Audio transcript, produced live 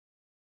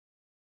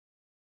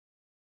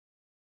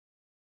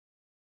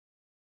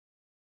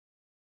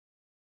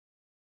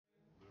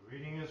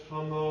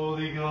From the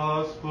Holy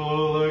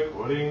Gospel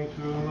according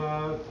to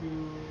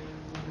Matthew.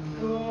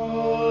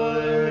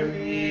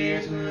 Glory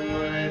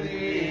to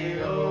thee,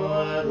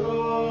 O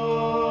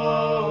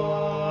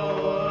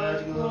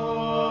Lord.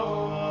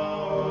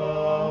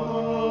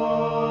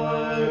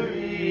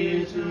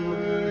 Glory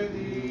to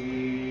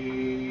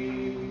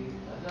thee.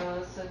 Let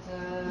us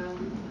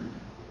attend.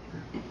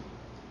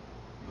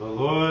 The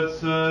Lord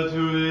said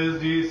to his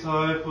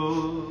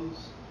disciples,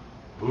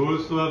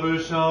 Whosoever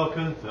shall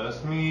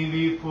confess me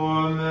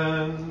before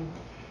men,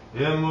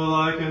 him will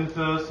I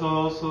confess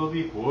also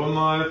before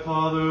my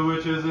Father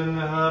which is in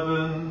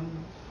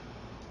heaven.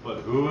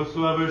 But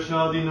whosoever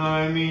shall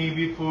deny me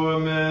before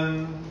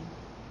men,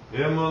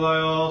 him will I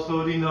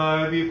also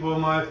deny before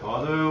my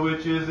Father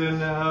which is in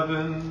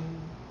heaven.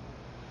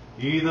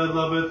 He that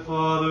loveth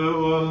father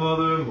or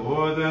mother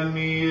more than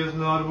me is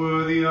not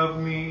worthy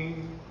of me.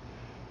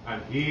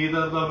 And he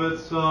that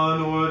loveth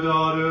son or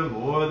daughter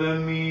more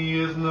than me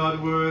is not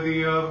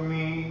worthy of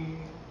me.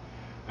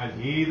 And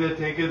he that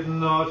taketh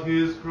not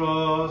his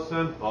cross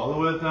and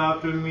followeth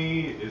after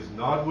me is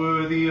not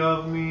worthy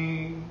of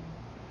me.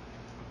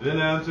 Then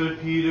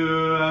answered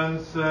Peter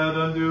and said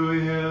unto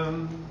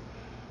him,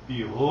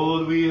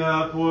 Behold, we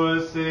have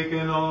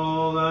forsaken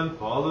all and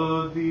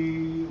followed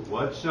thee.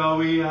 What shall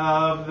we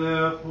have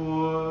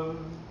therefore?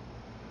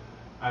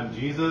 And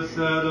Jesus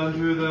said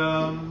unto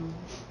them,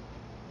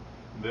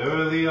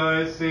 Verily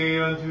I say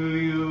unto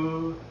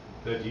you,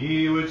 that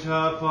ye which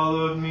have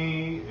followed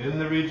me in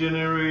the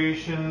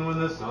regeneration when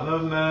the Son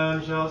of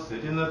Man shall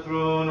sit in the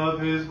throne of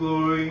his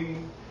glory,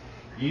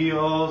 ye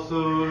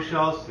also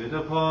shall sit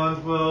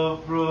upon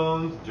 12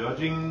 thrones,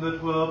 judging the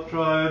 12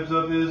 tribes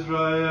of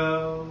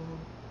Israel.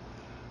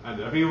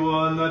 And every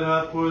one that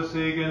hath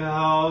forsaken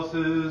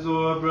houses,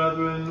 or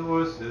brethren,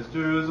 or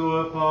sisters,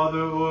 or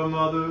father, or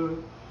mother,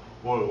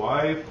 or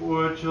wife,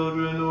 or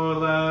children, or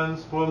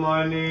lands, for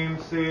my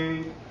name's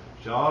sake,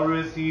 shall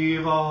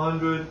receive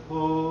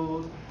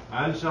 100-fold,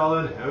 and shall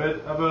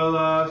inherit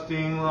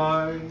everlasting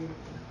life.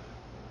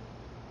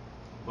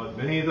 But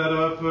many that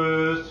are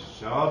first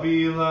shall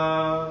be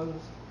last,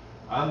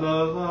 and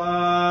the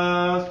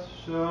last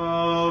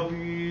shall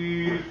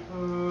be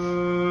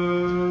first.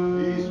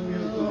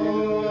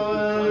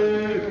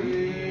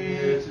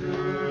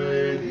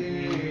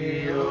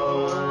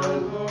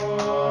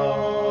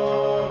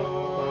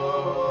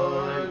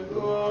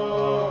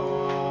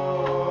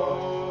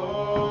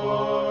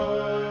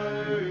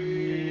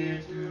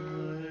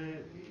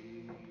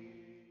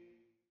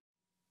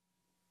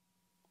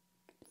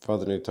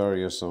 Father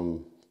Nectarius,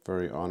 I'm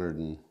very honored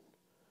and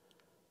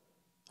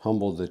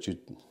humbled that you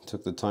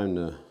took the time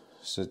to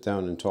sit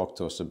down and talk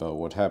to us about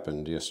what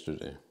happened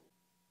yesterday.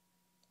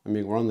 I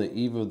mean, we're on the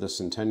eve of the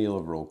centennial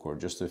of Rokor,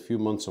 just a few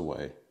months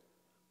away.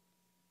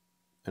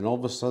 And all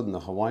of a sudden, the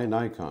Hawaiian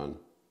icon,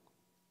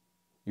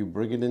 you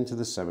bring it into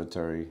the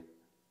cemetery,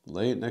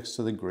 lay it next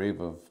to the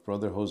grave of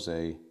Brother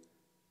Jose,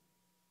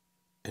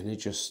 and it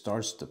just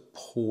starts to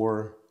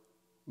pour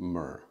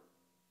myrrh.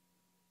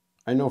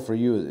 I know for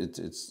you,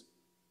 it's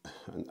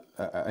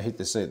I hate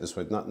to say it this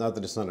way, not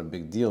that it's not a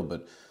big deal,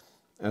 but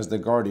as the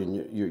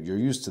guardian, you're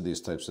used to these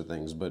types of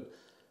things. But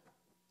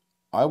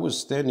I was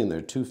standing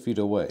there 2 feet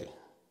away,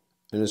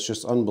 and it's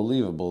just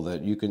unbelievable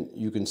that you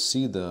can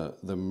see the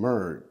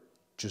myrrh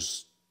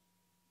just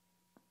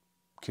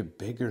get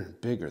bigger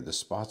and bigger. The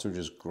spots are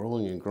just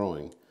growing and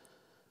growing.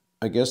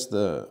 I guess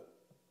the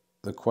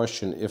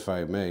question, if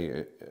I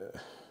may,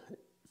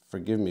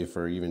 forgive me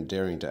for even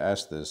daring to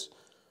ask this,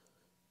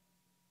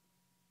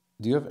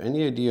 do you have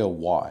any idea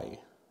why?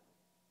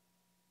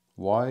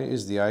 Why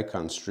is the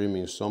icon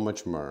streaming so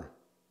much myrrh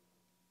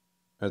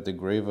at the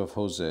grave of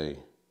Jose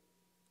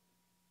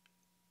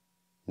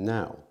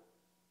now,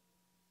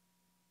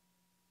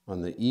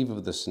 on the eve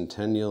of the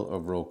centennial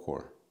of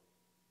Rokor?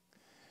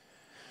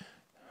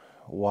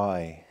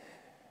 Why?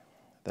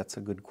 That's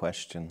a good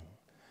question.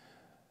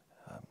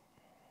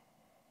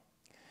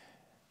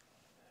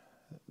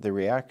 The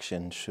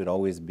reaction should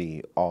always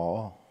be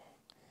awe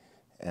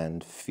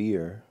and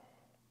fear.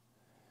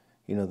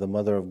 You know, the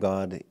Mother of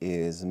God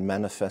is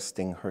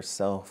manifesting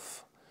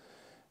herself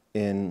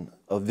in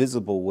a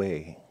visible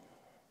way.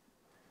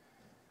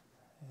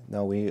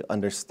 Now we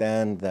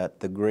understand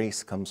that the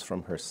grace comes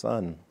from her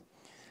Son,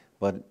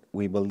 but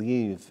we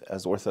believe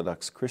as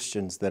Orthodox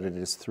Christians that it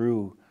is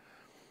through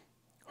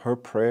her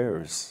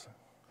prayers,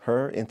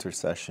 her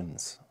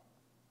intercessions,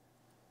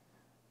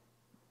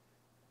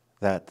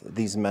 that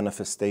these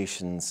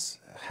manifestations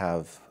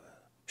have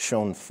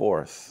shown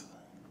forth.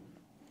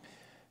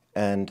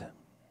 And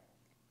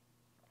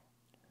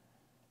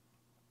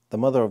the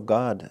Mother of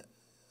God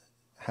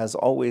has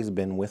always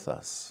been with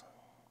us.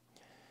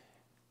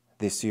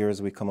 This year,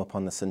 as we come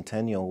upon the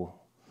centennial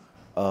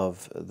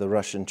of the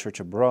Russian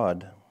Church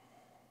abroad,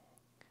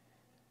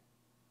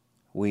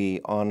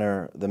 we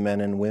honor the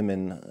men and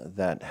women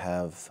that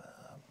have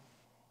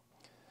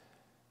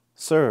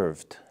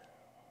served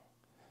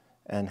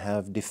and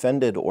have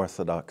defended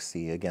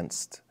orthodoxy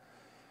against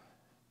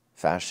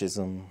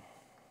fascism,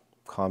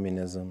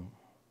 communism.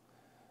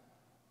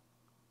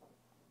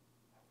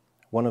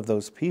 One of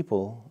those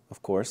people,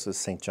 of course, is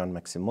St. John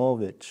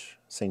Maximovich,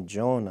 St.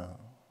 Jonah,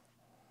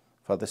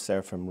 Father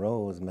Seraphim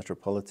Rose,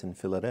 Metropolitan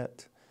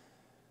Filaret,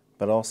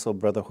 but also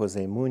Brother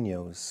Jose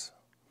Munoz,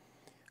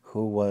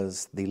 who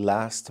was the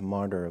last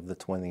martyr of the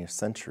 20th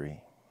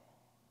century.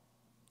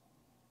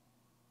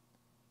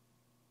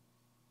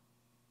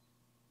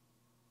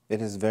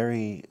 It is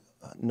very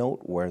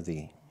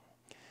noteworthy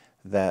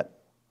that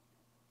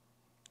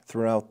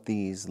throughout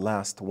these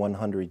last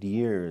 100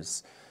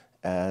 years,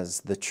 as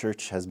the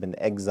church has been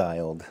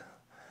exiled,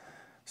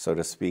 so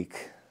to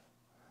speak,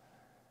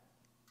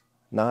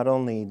 not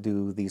only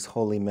do these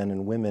holy men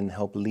and women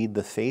help lead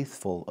the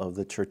faithful of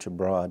the church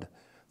abroad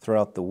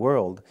throughout the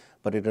world,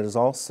 but it is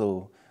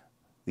also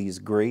these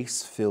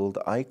grace-filled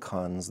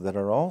icons that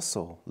are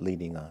also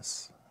leading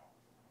us.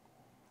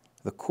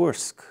 The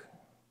Kursk,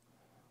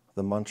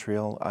 the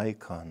Montreal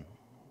icon,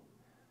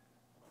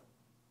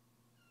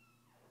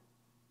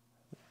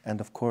 and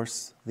of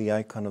course the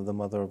icon of the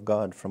Mother of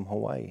God from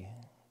Hawaii,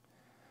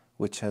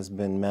 which has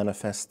been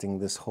manifesting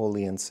this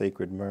holy and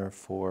sacred myrrh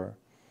for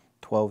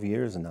 12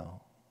 years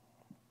now.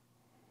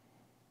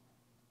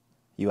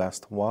 You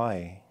asked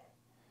why.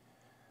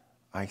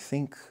 I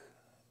think,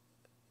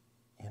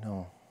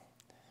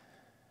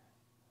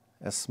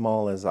 as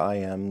small as I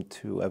am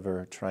to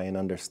ever try and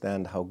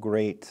understand how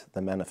great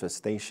the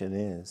manifestation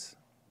is,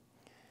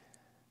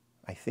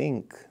 I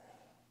think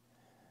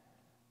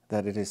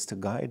that it is to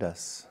guide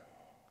us.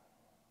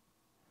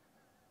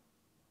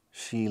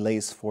 She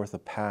lays forth a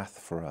path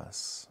for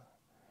us.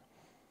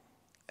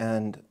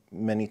 And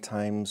many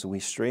times we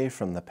stray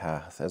from the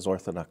path, as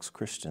Orthodox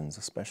Christians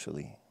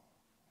especially.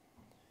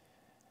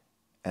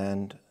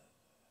 And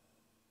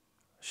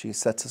she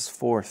sets us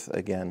forth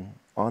again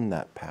on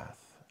that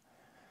path.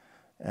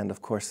 And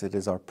of course it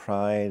is our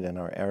pride and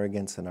our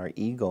arrogance and our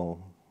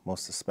ego,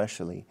 most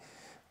especially,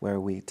 where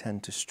we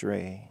tend to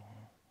stray.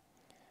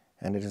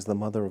 And it is the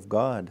Mother of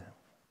God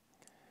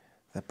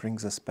that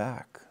brings us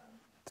back.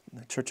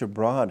 The Church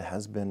abroad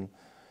has been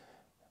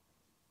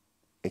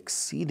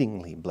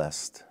exceedingly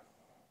blessed.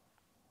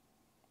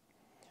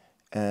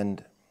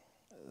 And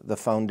the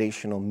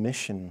foundational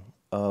mission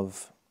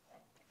of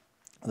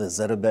the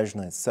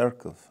Zarubezhnaya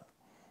Tserkov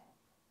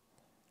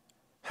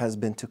has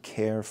been to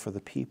care for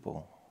the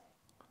people.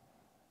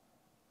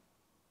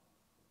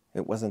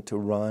 It wasn't to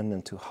run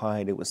and to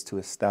hide, it was to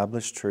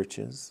establish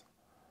churches.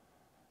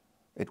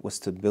 It was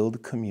to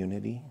build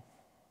community.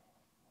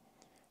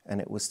 And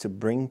it was to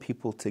bring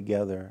people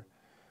together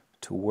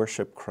to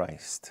worship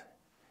Christ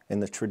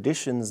in the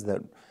traditions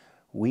that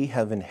we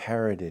have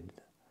inherited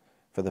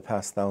for the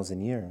past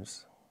 1,000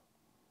 years.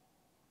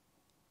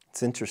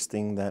 It's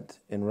interesting that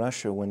in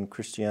Russia, when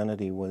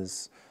Christianity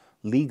was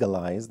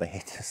legalized, I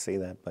hate to say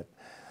that, but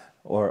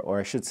or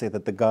I should say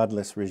that the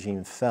godless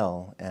regime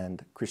fell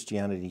and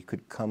Christianity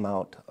could come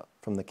out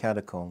from the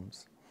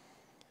catacombs.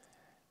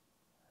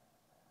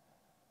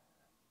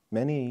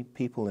 Many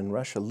people in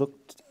Russia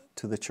looked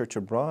to the church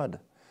abroad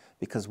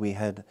because we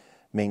had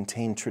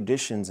maintained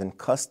traditions and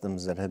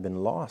customs that had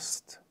been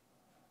lost.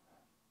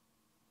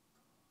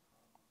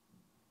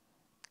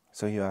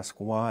 So you ask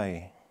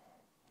why?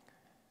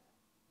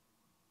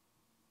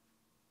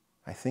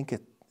 I think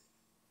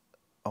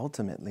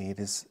ultimately it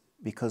is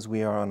because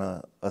we are on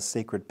a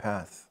sacred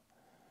path.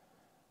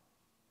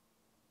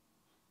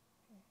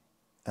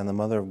 And the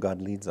Mother of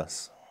God leads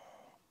us.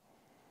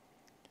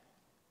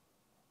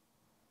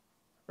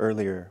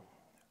 Earlier,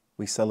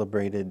 we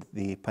celebrated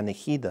the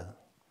Panikhida,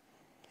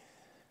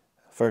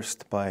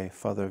 first by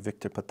Father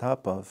Victor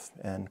Potapov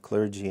and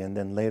clergy, and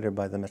then later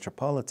by the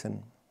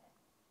Metropolitan.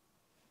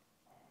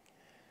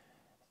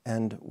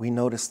 And we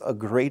noticed a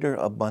greater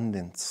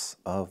abundance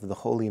of the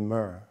holy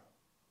myrrh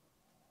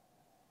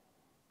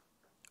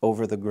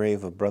over the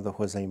grave of Brother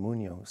Jose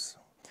Munoz.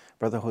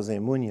 Brother Jose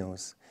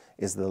Munoz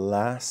is the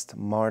last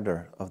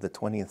martyr of the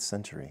 20th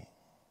century.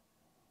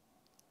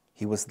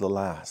 He was the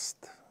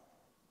last.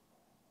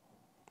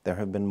 There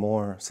have been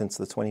more since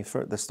the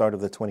start of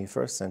the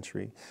 21st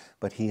century,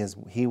 but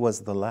he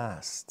was the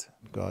last.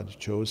 God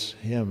chose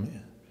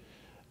him,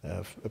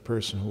 a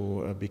person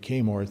who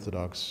became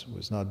Orthodox,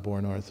 was not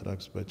born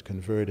Orthodox, but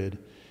converted,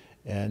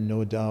 and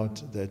no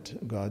doubt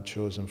that God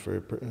chose him for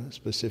a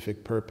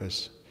specific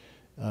purpose.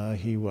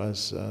 He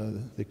was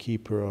the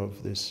keeper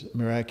of this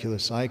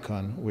miraculous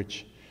icon,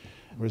 which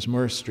was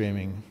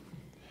myrrh-streaming.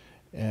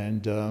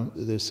 And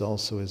this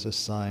also is a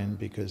sign,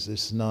 because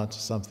this is not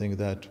something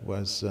that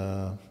was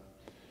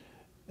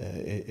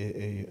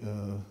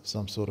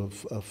some sort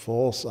of a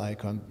false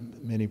icon.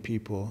 Many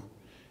people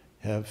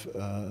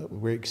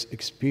were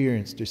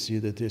experienced to see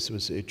that this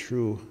was a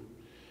true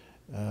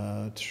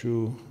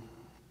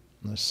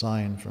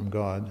sign from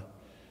God,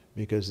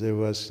 because there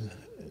was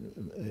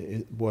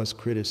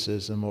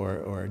criticism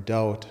or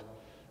doubt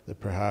that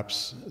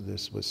perhaps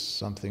this was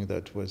something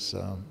that was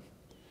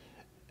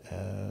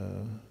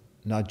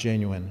not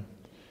genuine,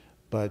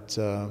 but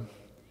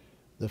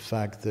the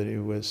fact that it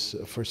was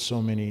for so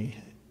many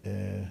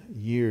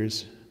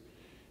years,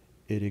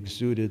 it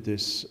exuded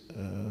this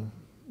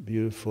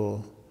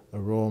beautiful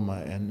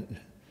aroma,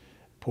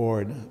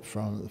 poured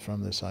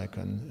from this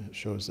icon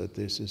shows that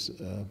this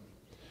is,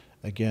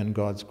 again,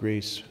 God's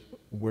grace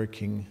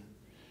working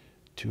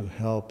to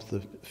help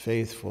the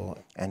faithful.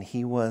 And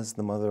he was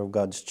the Mother of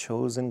God's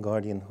chosen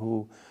guardian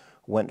who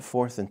went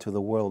forth into the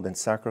world and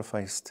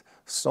sacrificed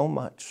so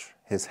much,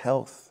 his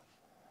health,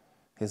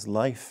 his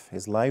life,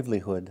 his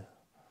livelihood,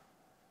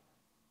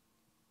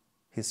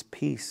 his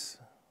peace,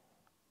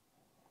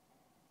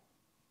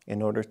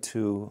 in order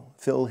to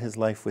fill his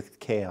life with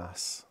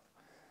chaos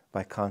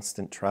by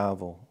constant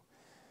travel,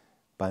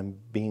 by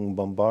being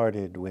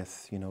bombarded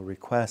with,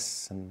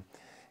 requests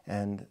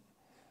and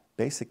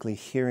basically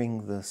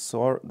hearing the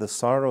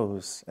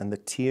sorrows and the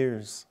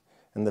tears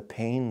and the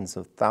pains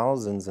of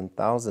thousands and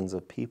thousands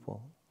of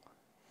people.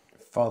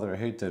 Father, I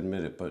hate to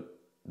admit it, but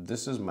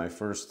this is my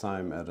first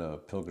time at a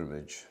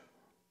pilgrimage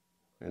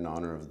in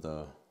honor of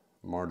the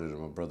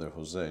martyrdom of Brother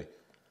Jose.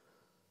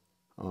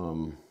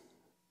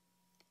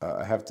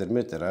 I have to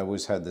admit that I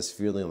always had this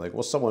feeling like,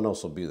 well, someone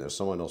else will be there.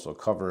 Someone else will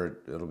cover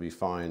it. It'll be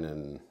fine.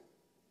 And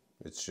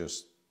it's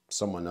just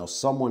someone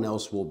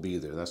else will be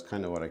there. That's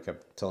kind of what I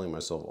kept telling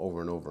myself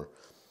over and over.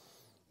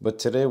 But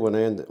today when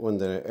I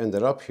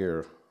ended up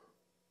here,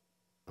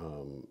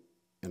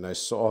 and I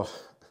saw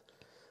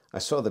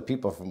the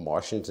people from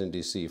Washington,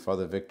 D.C.,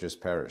 Father Victor's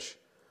parish.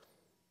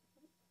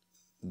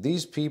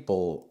 These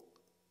people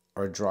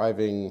are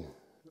driving,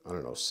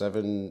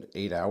 7,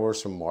 8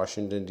 hours from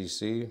Washington,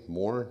 D.C.,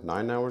 more,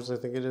 9 hours, I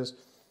think it is.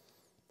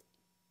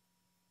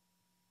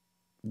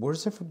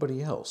 Where's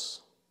everybody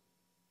else?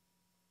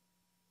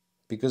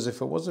 Because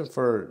if it wasn't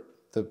for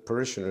the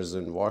parishioners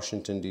in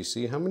Washington,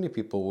 D.C., how many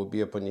people would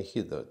be up on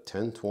Yehida?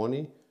 10,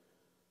 20?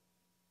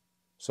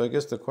 So I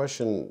guess the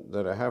question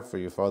that I have for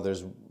you, Father,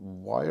 is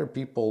why are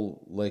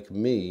people like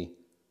me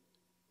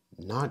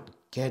not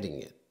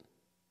getting it?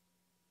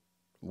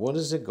 What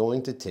is it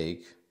going to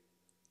take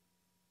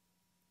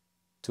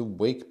to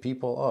wake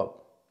people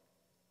up?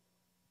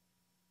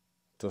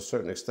 To a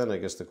certain extent, I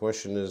guess the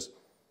question is,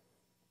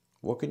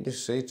 what can you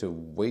say to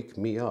wake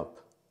me up?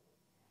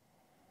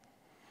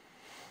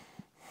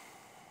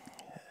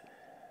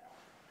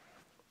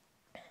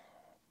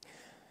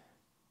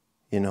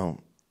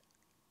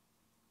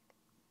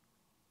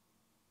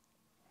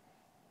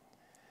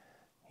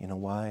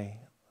 Why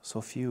so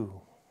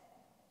few?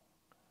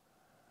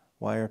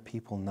 Why are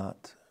people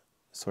not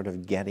sort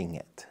of getting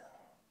it?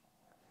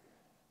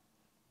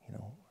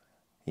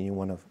 You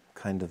want to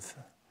kind of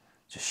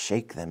just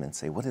shake them and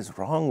say, what is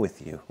wrong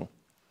with you?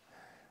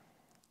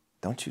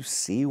 Don't you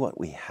see what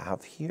we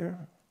have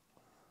here?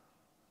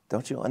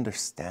 Don't you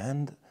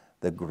understand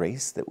the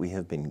grace that we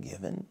have been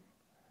given?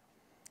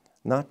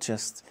 Not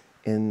just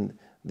in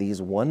these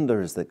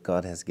wonders that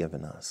God has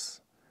given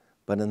us,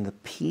 but in the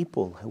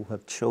people who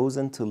have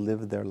chosen to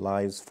live their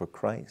lives for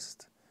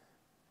Christ.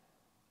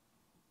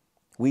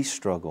 We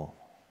struggle.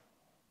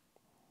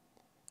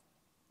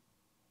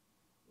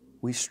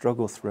 We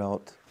struggle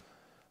throughout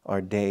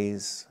our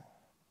days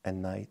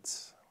and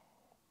nights,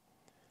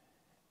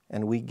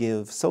 and we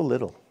give so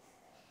little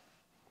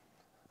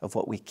of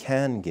what we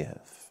can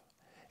give,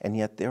 and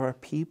yet there are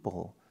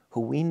people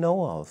who we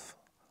know of,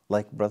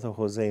 like Brother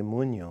Jose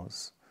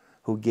Munoz,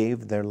 who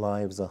gave their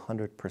lives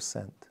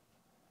 100%.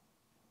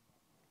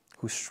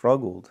 Who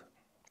struggled,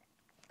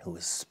 who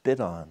was spit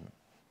on,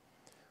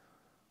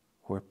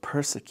 who were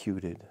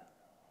persecuted,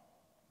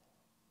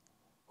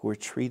 who were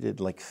treated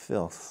like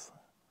filth.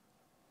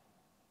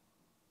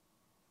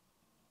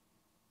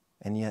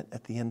 And yet,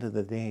 at the end of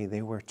the day,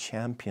 they were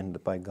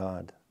championed by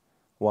God.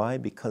 Why?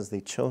 Because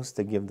they chose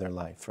to give their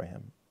life for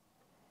Him.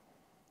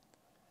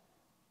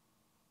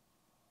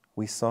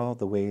 We saw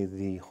the way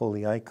the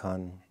holy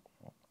icon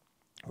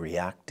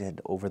reacted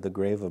over the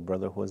grave of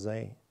Brother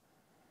Jose.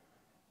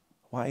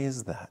 Why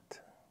is that?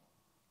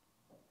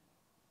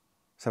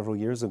 Several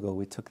years ago,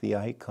 we took the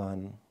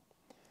icon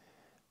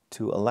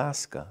to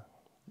Alaska,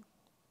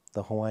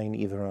 the Hawaiian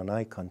Everon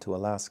icon to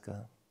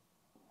Alaska.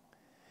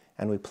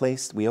 And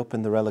we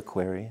opened the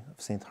reliquary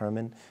of St.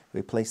 Herman.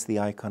 We placed the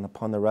icon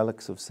upon the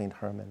relics of St.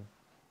 Herman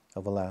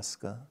of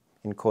Alaska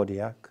in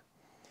Kodiak.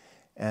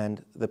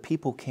 And the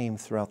people came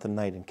throughout the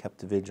night and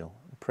kept vigil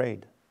and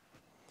prayed.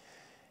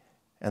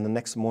 And the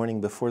next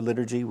morning before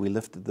liturgy, we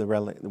lifted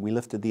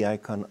the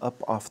icon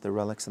up off the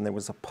relics, and there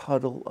was a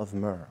puddle of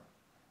myrrh.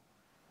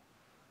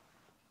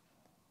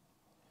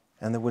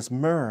 And there was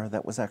myrrh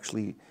that was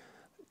actually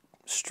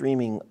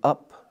streaming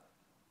up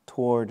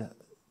toward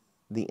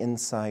the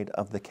inside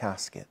of the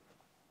casket,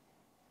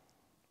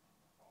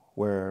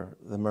 where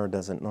the myrrh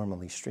doesn't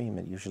normally stream.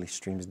 It usually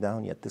streams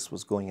down, yet this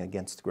was going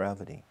against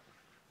gravity.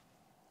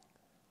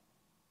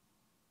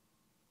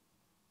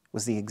 It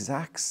was the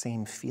exact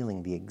same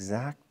feeling, the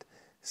exact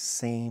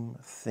same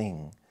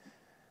thing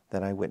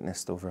that I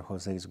witnessed over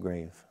Jose's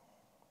grave.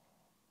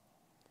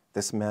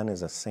 This man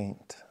is a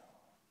saint.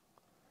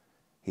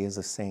 He is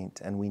a saint,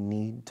 and we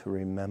need to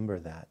remember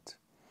that.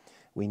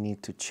 We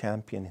need to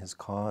champion his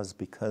cause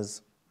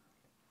because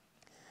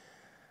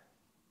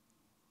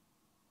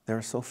there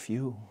are so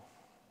few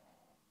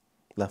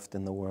left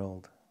in the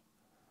world.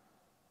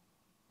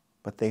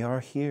 But they are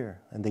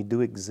here, and they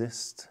do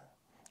exist,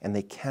 and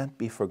they can't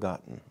be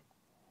forgotten.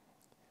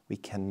 We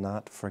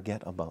cannot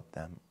forget about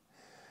them.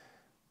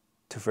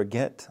 To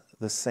forget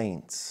the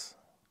saints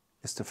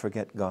is to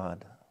forget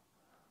God.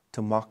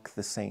 To mock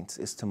the saints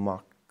is to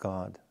mock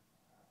God.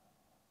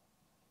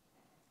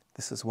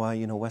 This is why,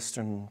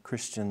 Western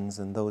Christians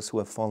and those who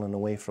have fallen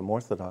away from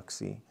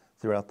orthodoxy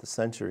throughout the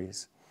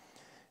centuries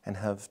and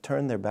have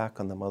turned their back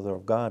on the Mother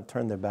of God,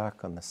 turned their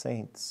back on the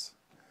saints,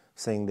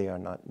 saying they are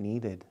not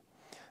needed.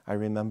 I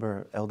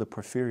remember Elder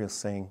Porphyrius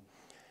saying,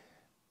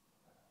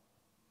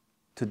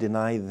 to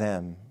deny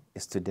them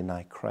is to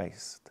deny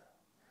Christ.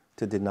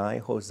 To deny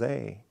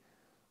Jose,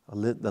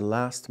 the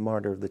last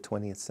martyr of the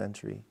 20th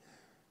century,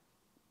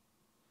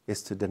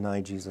 is to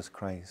deny Jesus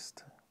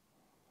Christ.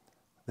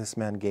 This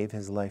man gave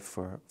his life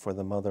for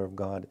the Mother of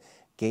God,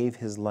 gave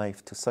his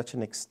life to such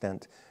an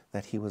extent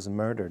that he was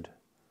murdered.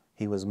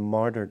 He was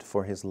martyred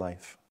for his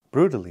life,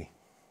 brutally.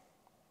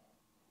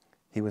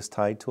 He was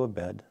tied to a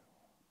bed,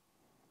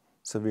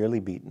 severely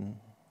beaten.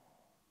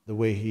 The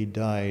way he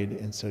died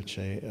in such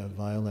a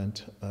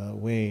violent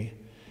way,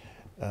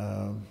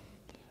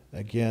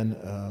 again,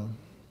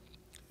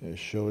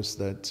 shows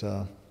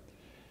that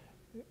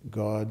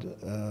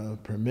God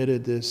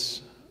permitted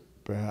this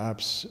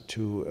perhaps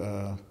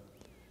to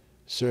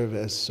serve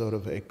as sort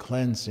of a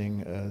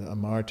cleansing, a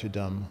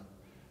martyrdom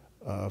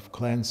of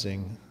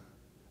cleansing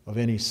of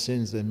any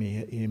sins that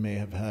he may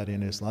have had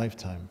in his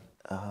lifetime.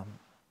 How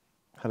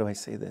do I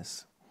say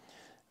this?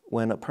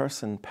 When a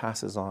person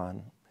passes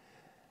on,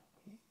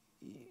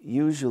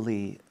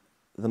 usually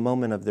the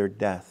moment of their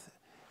death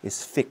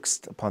is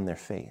fixed upon their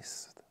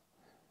face.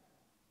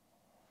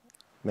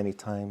 Many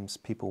times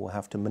people will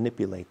have to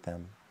manipulate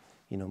them.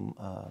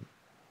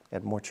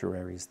 At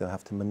mortuaries, they'll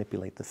have to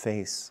manipulate the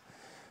face,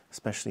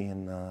 especially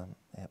in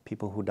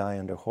people who die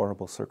under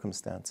horrible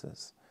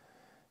circumstances.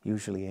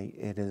 Usually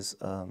it is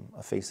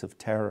a face of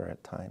terror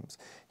at times,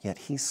 yet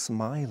he's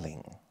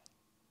smiling.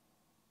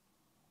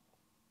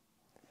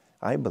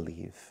 I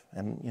believe,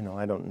 and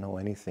I don't know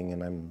anything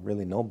and I'm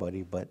really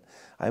nobody, but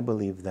I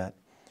believe that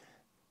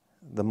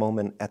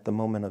at the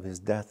moment of his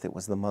death, it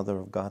was the Mother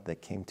of God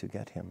that came to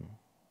get him,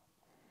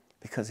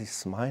 because he's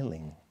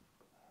smiling.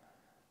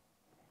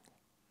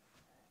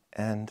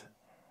 And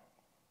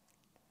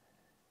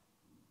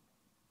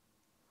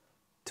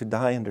to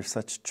die under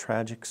such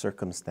tragic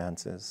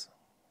circumstances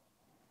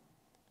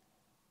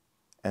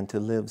and to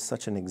live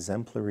such an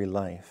exemplary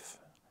life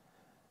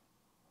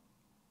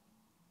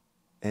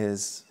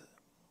is,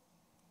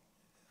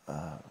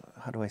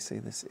 how do I say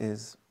this,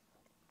 is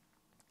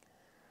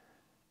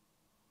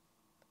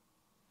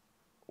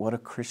what a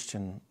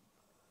Christian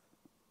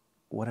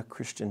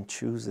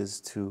chooses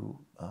to,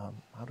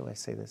 how do I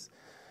say this?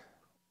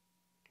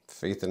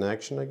 Faith in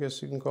action, I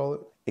guess you can call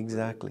it.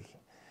 Exactly.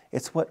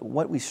 It's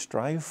what we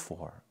strive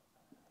for.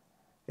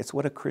 It's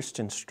what a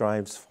Christian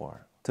strives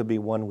for, to be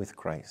one with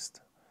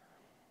Christ.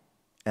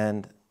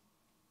 And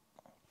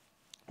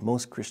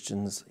most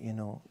Christians,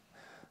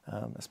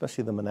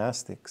 especially the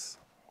monastics,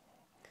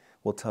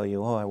 will tell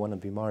you, oh, I want to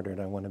be martyred,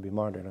 I want to be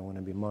martyred, I want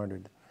to be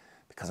martyred,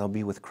 because I'll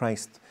be with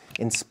Christ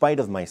in spite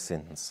of my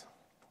sins.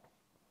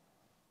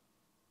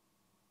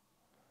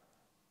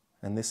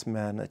 And this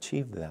man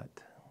achieved that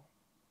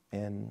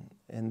in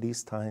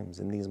these times,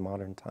 in these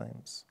modern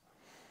times.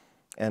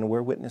 And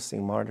we're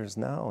witnessing martyrs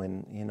now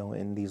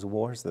in these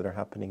wars that are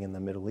happening in the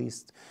Middle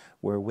East.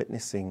 We're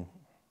witnessing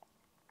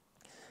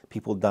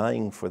people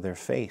dying for their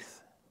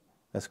faith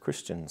as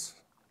Christians,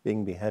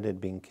 being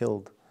beheaded, being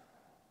killed.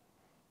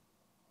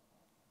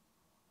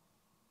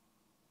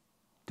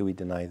 Do we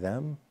deny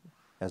them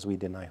as we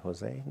deny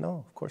Jose?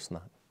 No, of course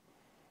not.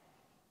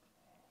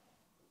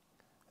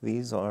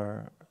 These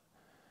are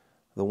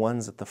the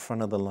ones at the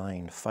front of the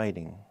line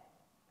fighting.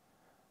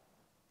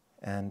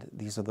 And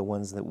these are the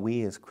ones that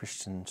we as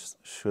Christians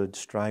should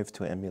strive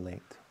to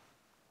emulate.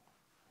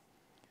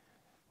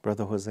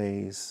 Brother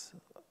Jose's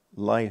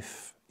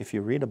life, if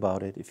you read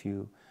about it, if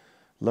you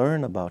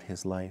learn about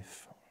his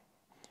life,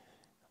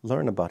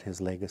 learn about his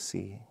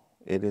legacy,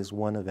 it is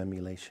one of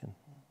emulation.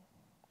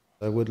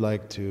 I would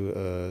like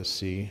to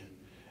see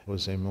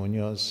Jose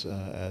Munoz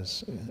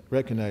as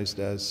recognized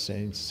as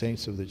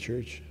saints of the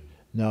Church.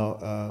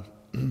 Now,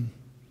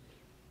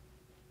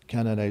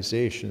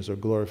 canonizations or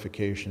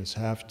glorifications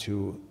have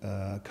to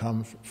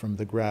come from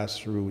the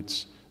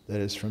grassroots,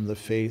 that is, from the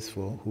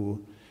faithful who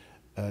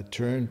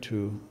turn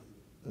to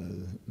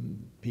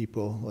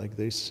people like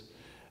this,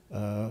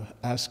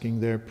 asking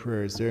their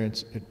prayers, their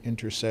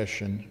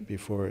intercession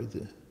before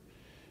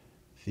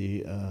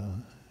the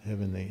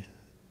Heavenly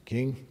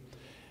King.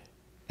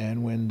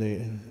 And when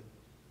they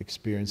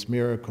experience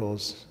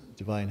miracles,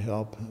 divine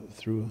help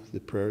through the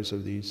prayers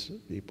of these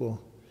people,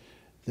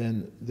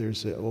 then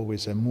there's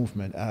always a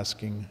movement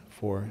asking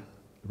for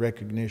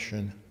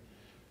recognition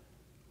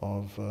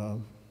of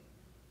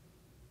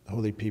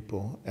holy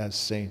people as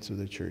saints of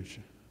the Church.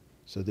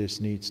 So this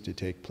needs to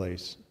take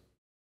place.